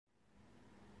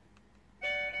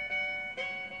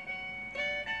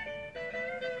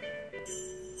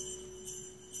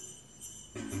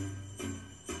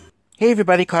Hey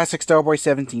everybody, Classic Starboy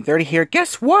 1730 here.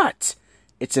 Guess what?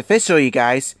 It's official, you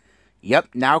guys. Yep,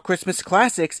 Now Christmas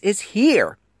Classics is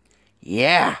here.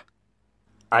 Yeah.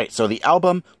 Alright, so the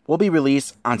album will be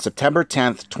released on September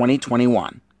 10th,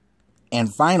 2021.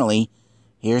 And finally,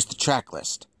 here's the track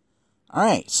list.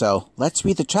 Alright, so let's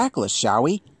read the track list, shall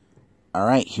we?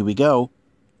 Alright, here we go.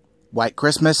 White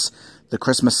Christmas, The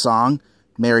Christmas Song,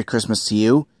 Merry Christmas to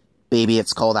You, Baby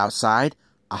It's Cold Outside,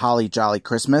 A Holly Jolly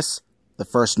Christmas, The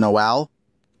First Noel,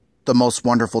 The Most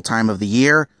Wonderful Time of the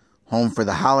Year, Home for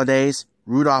the Holidays,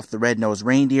 Rudolph the Red-Nosed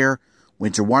Reindeer,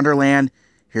 Winter Wonderland,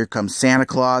 Here Comes Santa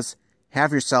Claus,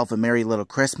 Have Yourself a Merry Little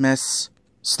Christmas,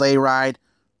 Sleigh Ride,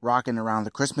 Rockin' Around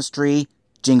the Christmas Tree,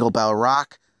 Jingle Bell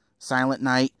Rock, Silent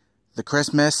Night, The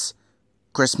Christmas,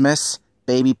 Christmas,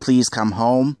 Baby Please Come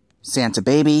Home, Santa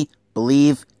Baby,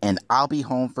 Believe, and I'll Be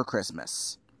Home for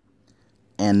Christmas.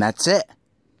 And that's it.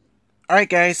 Alright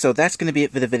guys, so that's going to be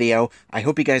it for the video. I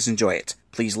hope you guys enjoy it.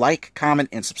 Please like, comment,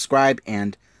 and subscribe,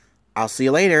 and I'll see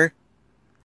you later.